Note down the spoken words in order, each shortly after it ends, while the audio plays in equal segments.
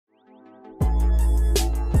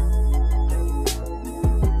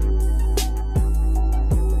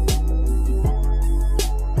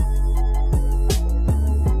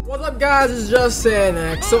guys, it's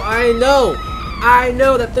JustSaiyanX. So I know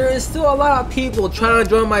that there is still a lot of people trying to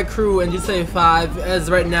join my crew in JustSaiyanX, as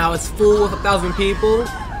right now it's full with 1,000 people.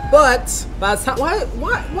 But by the time,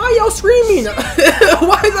 why y'all screaming?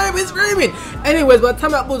 Why is everybody screaming? Anyways, by the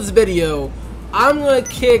time I upload this video, I'm gonna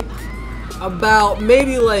kick about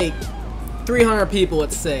maybe like 300 people,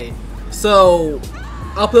 let's say. So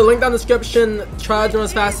I'll put a link down in the description. Try to join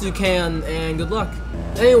as fast as you can, and good luck.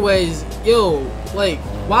 Anyways, yo, like,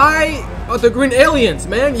 why are the green aliens,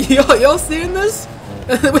 man? Y'all seeing this?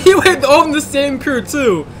 We were all in the same crew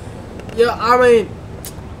too. Yeah, I mean,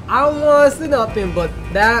 I don't want to say nothing, but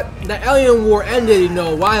the alien war ended, you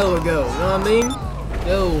know, a while ago. You know what I mean?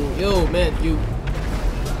 Yo, man,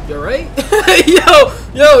 you're right?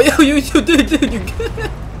 yo, you, dude, you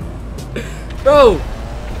good? Bro,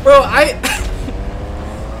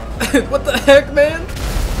 what the heck, man?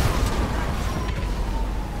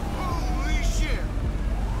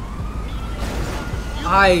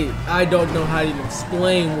 I don't know how to even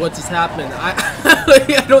explain what just happened.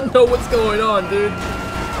 I don't know what's going on, dude.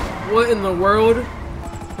 What in the world?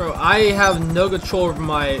 Bro, I have no control over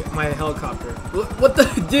my helicopter. What the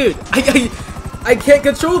dude? I can't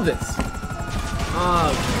control this.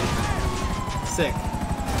 Sick.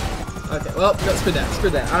 Okay, well, no, screw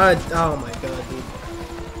that. Oh my god, dude.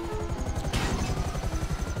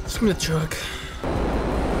 Screw the truck.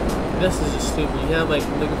 This is just stupid. You have like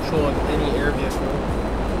no control of any air vehicle.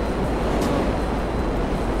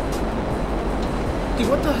 Dude,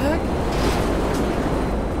 what the heck?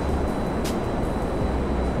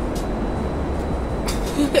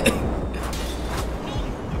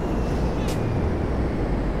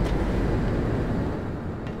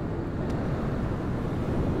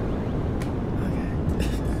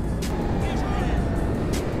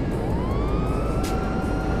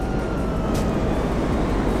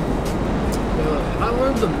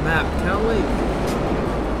 The map, kind of like,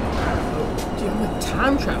 oh, dude, I'm like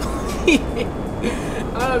time traveling.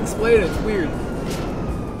 I don't explain it, it's weird.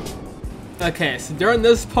 Okay, so during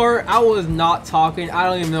this part, I was not talking. I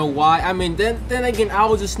don't even know why. I mean, then again, I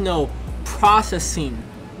was just processing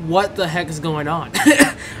what the heck is going on.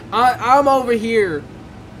 I'm over here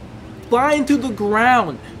flying through the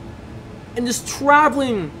ground and just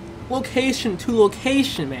traveling location to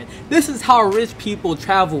location, man. This is how rich people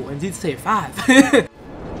travel in JustSaiyanX.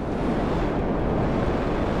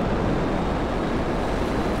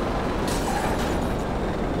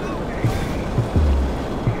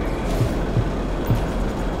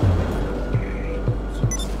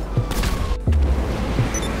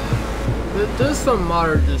 There's some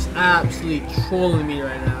modder just absolutely trolling me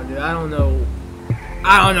right now, dude. I don't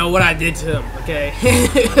know what I did to him, okay?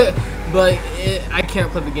 But I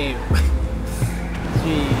can't play the game.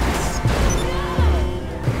 Jeez.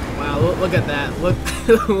 Wow, look at that. Look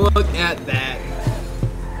at that.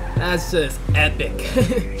 That's just epic.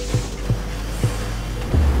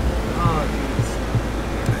 Oh, jeez.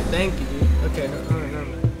 Alright, thank you, dude. Okay, alright, never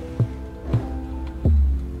mind.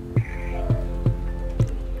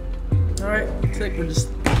 Alright, looks like we're just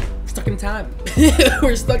stuck in time.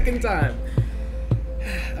 We're stuck in time.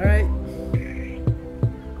 Alright.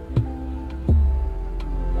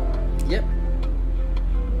 Yep.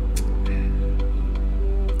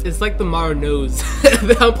 It's like the Mara knows.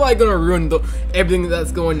 I'm probably gonna ruin everything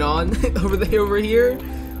that's going on over here.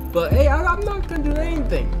 But hey, I'm not gonna do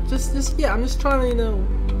anything. Yeah, I'm just trying to,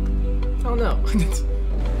 I don't know.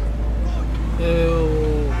 Ew,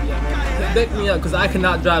 yeah, man. Pick me up, because I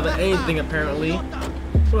cannot drive anything apparently.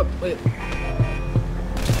 What up? Wait.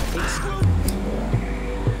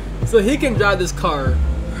 So he can drive this car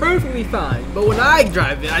perfectly fine, but when I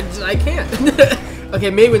drive it, I can't.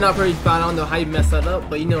 Okay, maybe not perfectly fine. I don't know how you mess that up,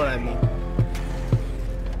 but you know what I mean.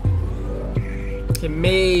 Okay,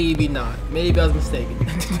 maybe not. Maybe I was mistaken.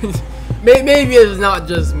 Maybe it's not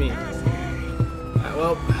just me. Alright,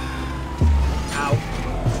 well. Ow.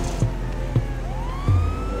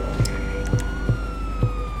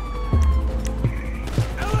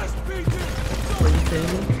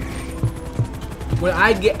 When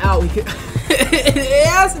I get out, it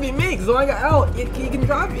has to be me, because when I get out, he can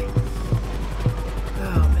drive me.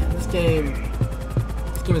 Oh man, this game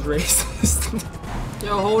is racist.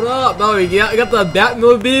 Yo, hold up. No, we got the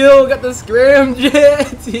Batmobile, got the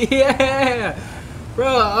scramjet. Yeah.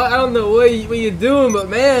 Bro, I don't know what you're doing, but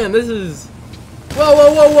man, this is...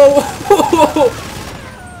 Whoa.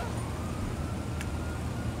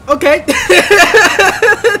 Okay.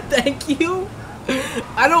 Thank you.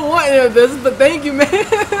 I don't want any of this, but thank you, man.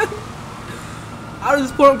 I was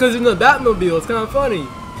just pulling because you're in the Batmobile. It's kind of funny.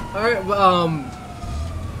 All right,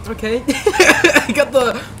 but Okay. I got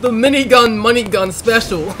the minigun money gun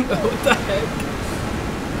special. What the heck?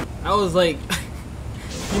 I was like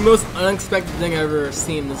the most unexpected thing I've ever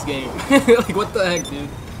seen in this game. Like, what the heck, dude?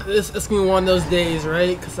 It's gonna be one of those days,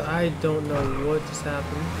 right? Because I don't know what just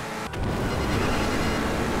happened.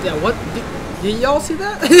 Yeah, what? Did y'all see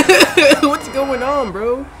that? What's going on,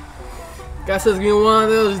 bro? Guy says it's gonna be one of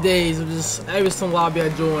those days of just every single lobby I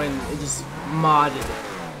join, it just modded.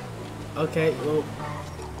 Okay, well,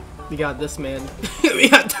 we got this man. We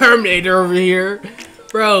got Terminator over here,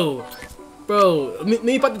 bro. Let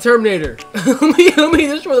me fight the Terminator. let me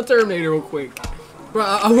destroy the Terminator real quick, bro.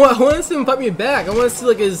 I want to see him fight me back. I want to see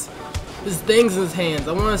like his things in his hands.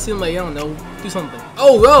 I want to see him, like, I don't know, do something.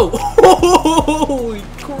 Oh, holy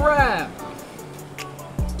crap!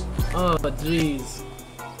 Oh, jeez.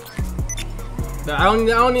 I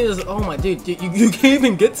don't need this. Oh my dude, you can't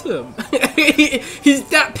even get to him. He's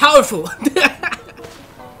that powerful.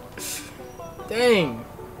 Dang.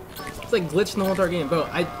 It's like glitching the whole entire game, bro.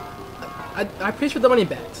 I paid for the money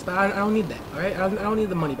bags, but I don't need that. All right, I don't need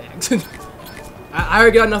the money bags. I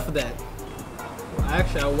already got enough of that.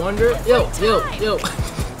 Actually, I wonder. Yo.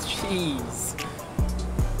 Jeez.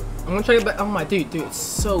 I'm gonna try to get back. Oh my dude, it's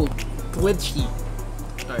so glitchy.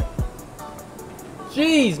 All right.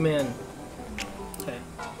 Jeez, man. Okay.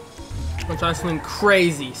 I'm gonna try something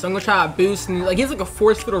crazy. So I'm gonna try to boost, and like, he has like a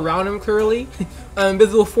force field around him currently, an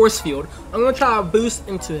invisible force field. I'm gonna try to boost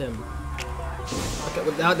into him. Okay,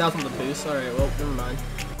 well, that was on the boost. All right, well, never mind.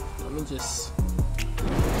 Let me just.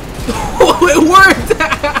 Oh, it worked!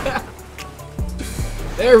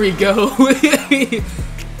 There we go.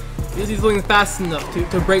 He's going fast enough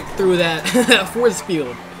to break through that force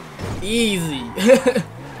field. Easy.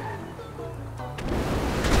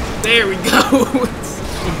 There we go.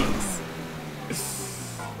 Jeez.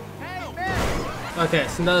 Okay,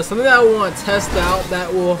 so now something that I want to test out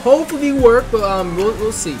that will hopefully work, but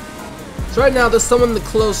we'll see. So right now there's someone in the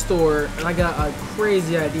clothes store, and I got a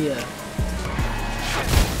crazy idea.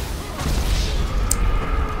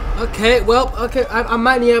 Okay, well, okay, I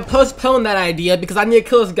might need to postpone that idea because I need to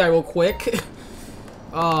kill this guy real quick.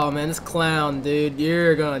 Oh man, this clown, dude,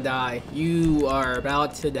 you're gonna die. You are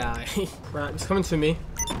about to die. Right, it's coming to me.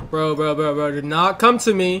 Bro, do not come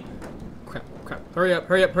to me. Crap. Hurry up.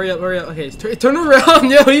 Okay, turn around.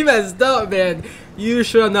 Yo, you messed up, man. You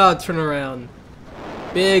should not turn around.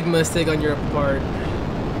 Big mistake on your part.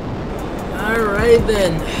 Alright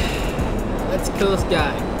then. Let's kill this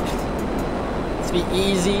guy. Let's be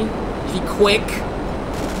easy. Be quick.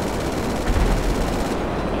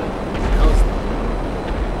 That was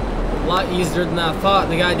a lot easier than I thought.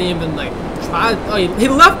 The guy didn't even like try. Oh, he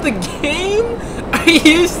left the game? Are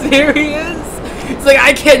you serious? It's like,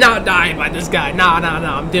 I cannot die by this guy. Nah,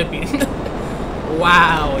 I'm dipping.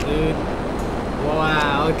 Wow, dude.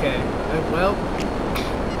 Wow, okay. Well.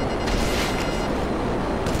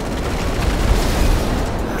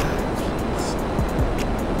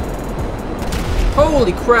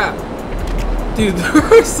 Holy crap. Dude, there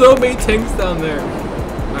are so many tanks down there.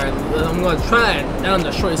 Alright, I'm gonna try it. I'm gonna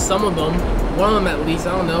destroy some of them. One of them at least,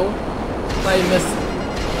 I don't know. I missed.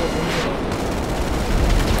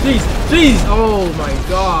 Jeez! Oh my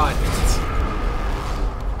god.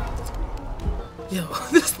 Yo,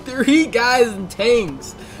 there's 3 guys in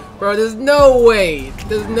tanks. Bro, there's no way.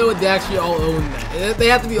 There's no way they actually all own that. They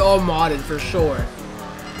have to be all modded for sure.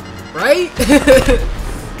 Right?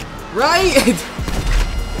 Right?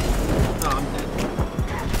 Oh, I'm dead.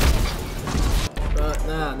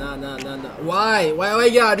 Nah. Why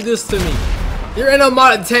you gotta do this to me? You're in a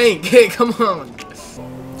modded tank. Hey, come on.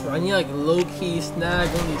 So I need like low-key snag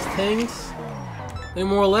one of these tanks. Any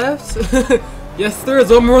more left? Yes, there is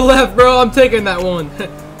one more left, bro. I'm taking that one.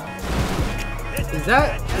 Is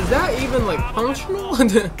that even like functional?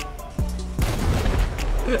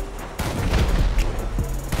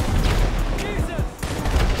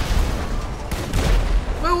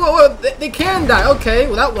 Whoa, they can die. Okay,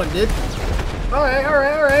 well that one did.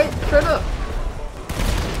 Alright. Turn up.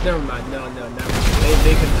 Never mind. No.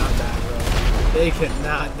 They cannot die, bro. They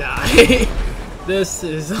cannot die. This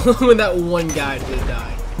is when that one guy did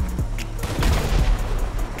die.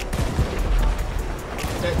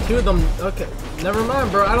 Okay, 2 of them. Okay, never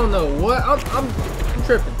mind, bro. I don't know what. I'm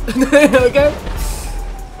tripping. Okay.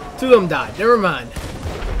 2 of them died. Never mind.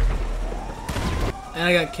 And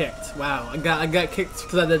I got kicked. Wow, I got kicked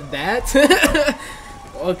because I did that.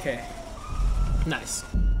 Okay. Nice.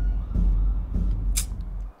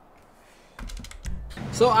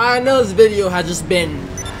 So I know this video has just been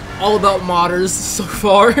all about modders so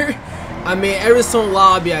far. I mean, every single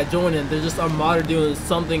lobby I join in, there's just a modder doing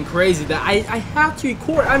something crazy that I have to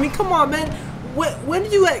record. I mean, come on, man. when do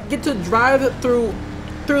you get to drive it through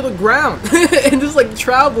the ground and just like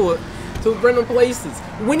travel it to random places?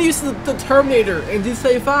 When do you see the Terminator in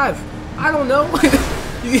JustSaiyanX 5? I don't know.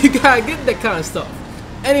 you gotta get that kind of stuff.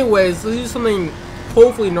 Anyways, let's do something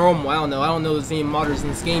hopefully normal. I don't know if there's any modders in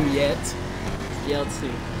this game yet. Yeah, let's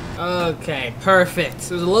see. Okay, perfect.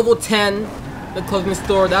 There's a level 10, the clothing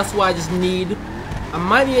store. That's what I just need. I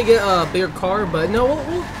might need to get a bigger car, but no,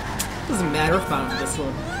 doesn't matter. We're fine with this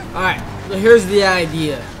one. Alright, so here's the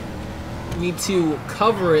idea. We need to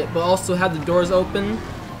cover it, but also have the doors open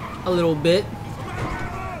a little bit.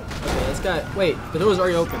 Okay, this guy. Wait, the door's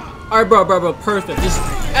already open. Alright, bro, perfect. Just.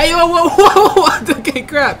 Hey, whoa. Okay,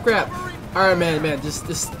 crap. Alright, man, just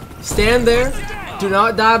stand there. Do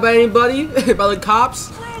not die by anybody, by the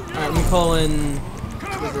cops. Alright, I'm calling.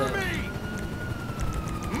 What's that?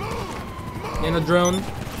 Nano drone.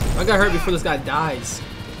 I got hurt before this guy dies.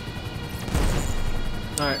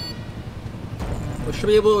 Alright. We should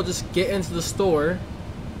be able to just get into the store.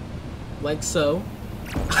 Like so.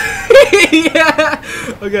 Yeah!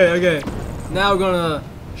 Okay. Now we're gonna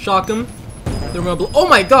shock him. They're gonna blow. Oh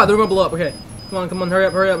my god, they're gonna blow up. Okay. Come on, hurry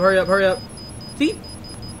up. See?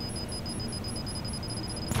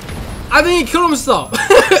 I think he killed himself.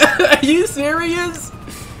 Are you serious?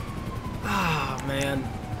 Ah, man.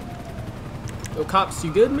 Yo, cops,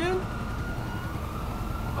 you good, man?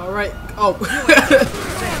 Alright. Oh.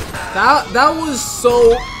 that was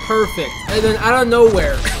so perfect. And then out of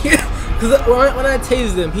nowhere. Because when I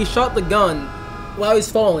tased him, he shot the gun while he's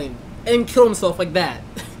falling and killed himself like that.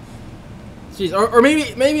 Jeez. Or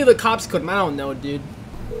maybe the cops couldn't. I don't know, dude.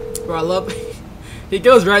 Bro, I love. He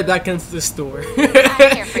goes right back into the store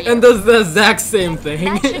and does the exact same thing.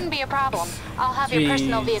 That shouldn't be a problem. I'll have your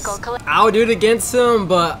personal vehicle collect. I'll do it against him,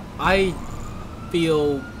 but I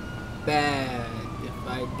feel bad if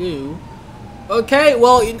I do. Okay,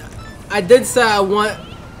 well, I did say I want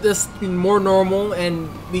this to be more normal, and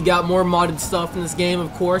we got more modded stuff in this game,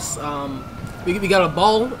 of course. We got a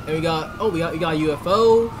ball, and we got a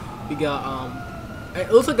UFO. We got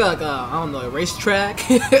it looks like I don't know, a racetrack.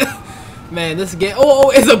 Man, this game. Oh,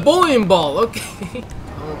 it's a bowling ball. Okay.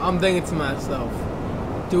 I'm thinking to myself,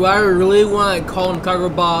 do I really want to call him Cargo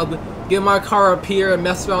Bob, get my car up here and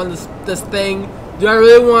mess around this thing? Do I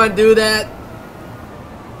really want to do that?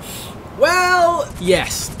 Well,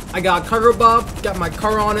 yes. I got Cargo Bob, got my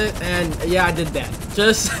car on it, and yeah, I did that.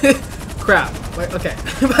 Just crap. Like, okay.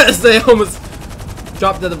 I'm about to say I almost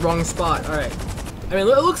dropped at the wrong spot. All right. I mean,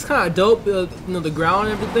 it looks kind of dope, you know, the ground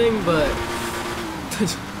and everything, but.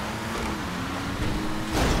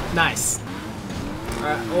 Nice.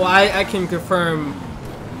 Alright, well I can confirm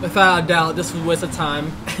without a doubt this was a waste of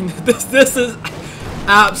time. And this is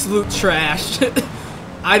absolute trash.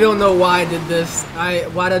 I don't know why I did this. Why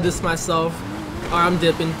did I do this myself? Alright, I'm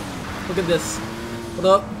dipping. Look at this. Hold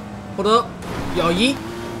up. Y'all yeet.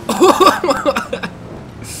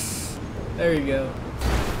 There you go.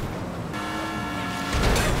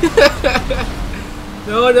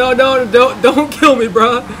 No, don't kill me,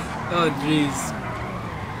 bro. Oh jeez.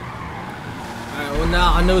 Alright, well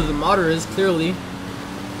now I know who the modder is, clearly.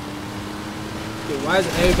 Dude, why is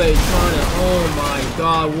everybody trying to... Oh my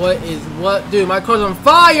god, what? Dude, my car's on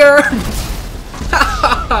fire!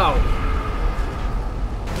 How?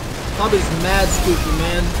 Probably mad spooky,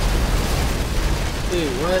 man.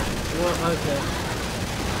 Dude, what? Okay.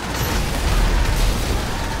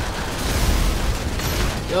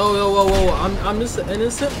 Whoa. I'm just an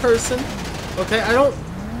innocent person. Okay, I don't...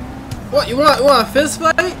 What, you want a fist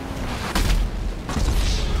fight?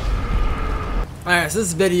 Alright, so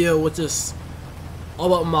this video was just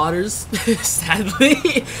all about modders, sadly.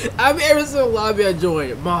 I mean, every single lobby I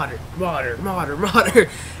joined, modder.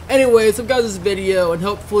 Anyways, hope you guys this video, and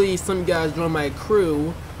hopefully some of you guys join my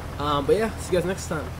crew. But yeah, see you guys next time.